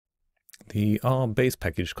The R base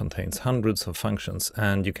package contains hundreds of functions,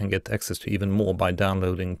 and you can get access to even more by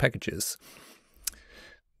downloading packages.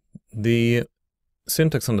 The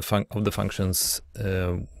syntax on the functions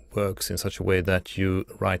works in such a way that you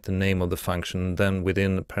write the name of the function, then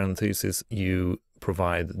within parentheses you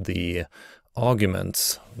provide the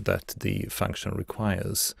arguments that the function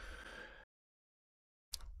requires.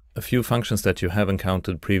 A few functions that you have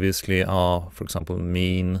encountered previously are, for example,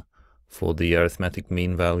 mean for the arithmetic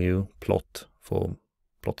mean value, plot for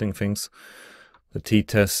plotting things, the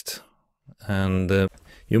t-test, and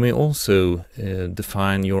you may also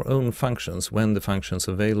define your own functions when the functions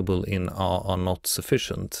available in R are not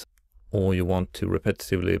sufficient, or you want to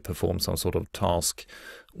repetitively perform some sort of task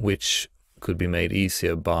which could be made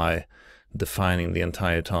easier by defining the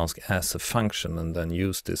entire task as a function and then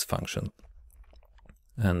use this function.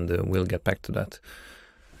 And we'll get back to that.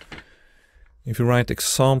 If you write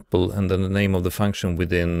example and then the name of the function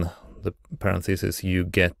within the parentheses, you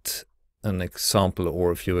get an example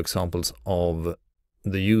or a few examples of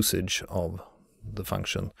the usage of the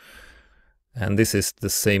function. And this is the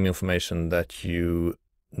same information that you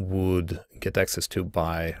would get access to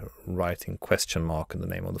by writing question mark in the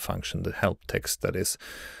name of the function, the help text that is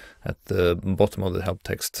at the bottom of the help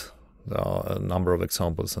text. There are a number of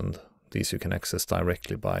examples, and these you can access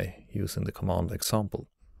directly by using the command example.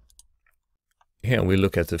 Here we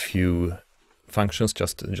look at a few functions,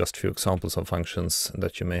 just a few examples of functions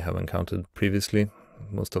that you may have encountered previously,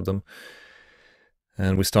 most of them.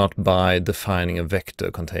 And we start by defining a vector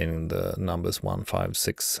containing the numbers 1, 5,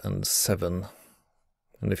 6, and 7.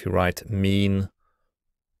 And if you write mean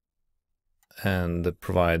and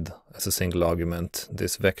provide as a single argument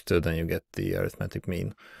this vector, then you get the arithmetic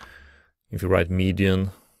mean. If you write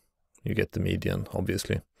median, you get the median,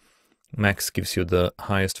 obviously. Max gives you the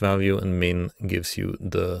highest value and min gives you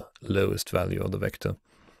the lowest value of the vector.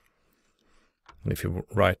 And if you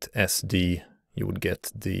write SD, you would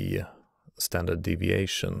get the standard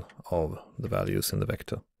deviation of the values in the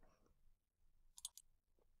vector.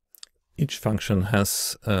 Each function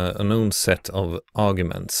has a known set of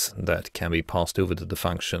arguments that can be passed over to the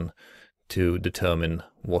function to determine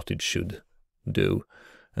what it should do.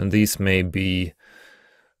 And these may be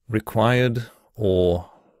required, or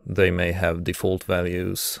they may have default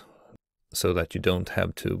values so that you don't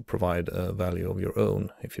have to provide a value of your own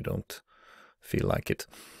if you don't feel like it.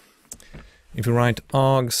 If you write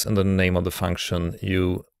args and the name of the function,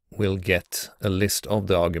 you will get a list of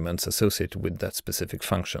the arguments associated with that specific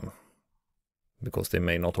function, because they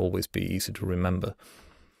may not always be easy to remember.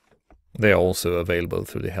 They are also available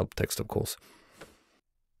through the help text, of course.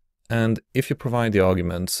 And if you provide the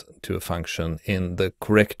arguments to a function in the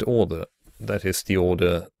correct order, that is the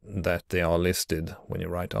order that they are listed when you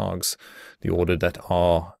write args, the order that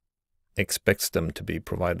R expects them to be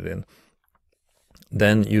provided in,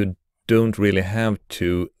 then you don't really have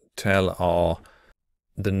to tell R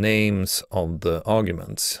the names of the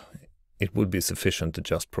arguments. It would be sufficient to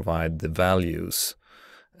just provide the values,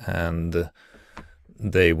 and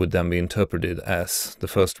they would then be interpreted as, the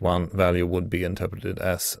first value would be interpreted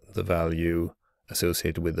as the value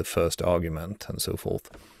associated with the first argument, and so forth.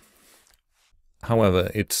 However,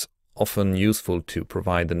 it's often useful to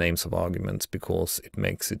provide the names of arguments because it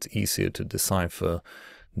makes it easier to decipher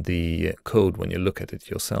the code when you look at it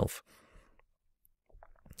yourself.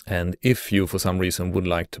 And if you for some reason would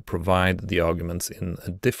like to provide the arguments in a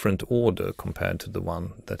different order compared to the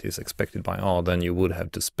one that is expected by R, then you would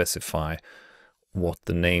have to specify what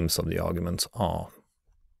the names of the arguments are.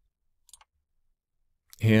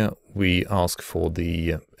 Here we ask for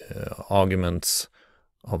the arguments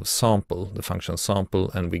of sample, the function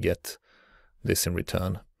sample, and we get this in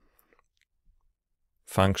return.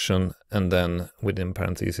 Function, and then within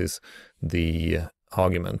parentheses the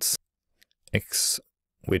arguments x,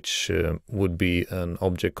 which would be an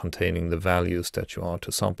object containing the values that you are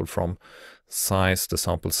to sample from, size, the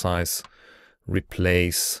sample size,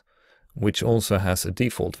 replace, which also has a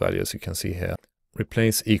default value, as you can see here.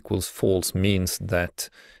 Replace equals false means that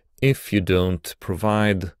if you don't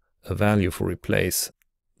provide a value for replace,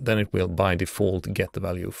 then it will by default get the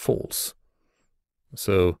value false.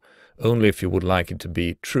 So only if you would like it to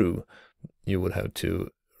be true, you would have to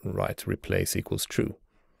write replace equals true.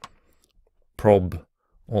 Prob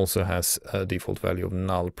also has a default value of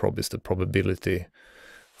null. Prob is the probability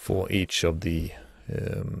for each of the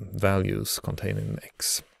values contained in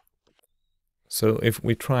x. So if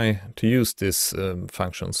we try to use this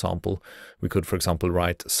function sample, we could, for example,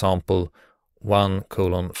 write sample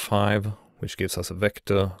 1:5, which gives us a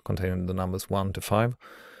vector containing the numbers 1 to 5.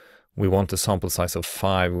 We want a sample size of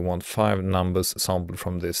 5. We want 5 numbers sampled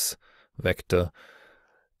from this vector.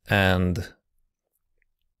 and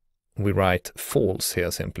we write false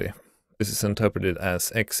here simply. This is interpreted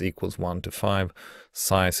as x equals 1 to 5,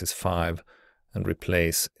 size is 5, and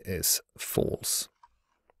replace is false.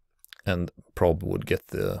 And prob would get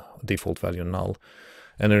the default value null.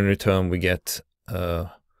 And in return we get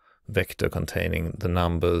a vector containing the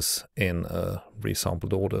numbers in a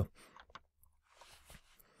resampled order.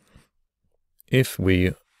 If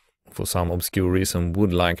we, for some obscure reason,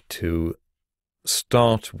 would like to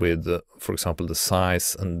start with, for example, the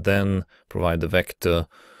size and then provide the vector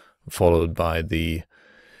followed by the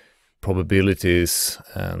probabilities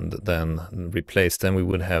and then replace, then we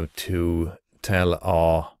would have to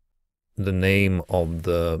tell the name of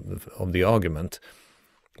the argument,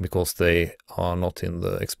 because they are not in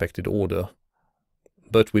the expected order.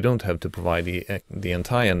 But we don't have to provide the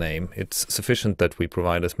entire name. It's sufficient that we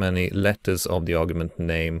provide as many letters of the argument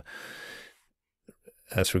name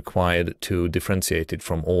as required to differentiate it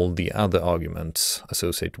from all the other arguments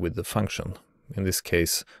associated with the function. In this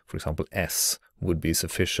case, for example, s would be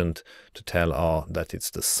sufficient to tell R that it's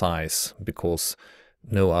the size, because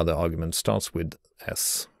no other argument starts with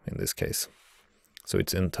s in this case. So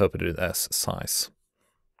it's interpreted as size.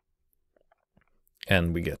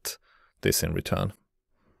 And we get this in return.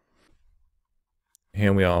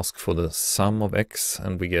 Here we ask for the sum of x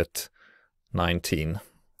and we get 19.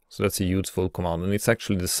 So that's a useful command, and it's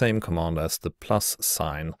actually the same command as the plus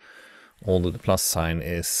sign, although the plus sign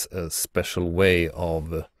is a special way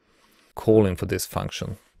of calling for this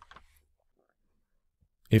function.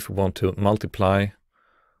 If we want to multiply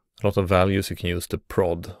a lot of values, you can use the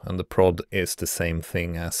prod, and the prod is the same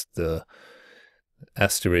thing as the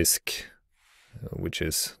asterisk, which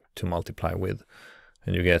is to multiply with,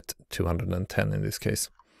 and you get 210 in this case.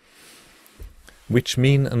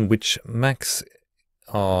 Which.min and which.max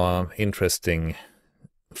are interesting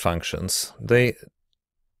functions. They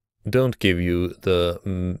don't give you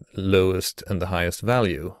the lowest and the highest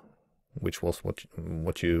value, which was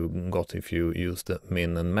what you got if you used the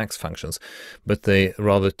min and max functions, but they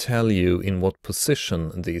rather tell you in what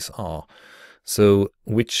position these are. So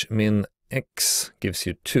which.min x gives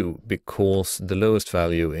you 2, because the lowest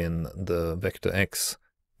value in the vector x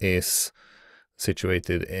is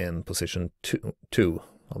situated in position 2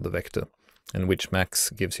 of the vector. And which.max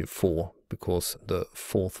gives you 4, because the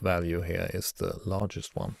fourth value here is the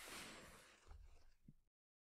largest one.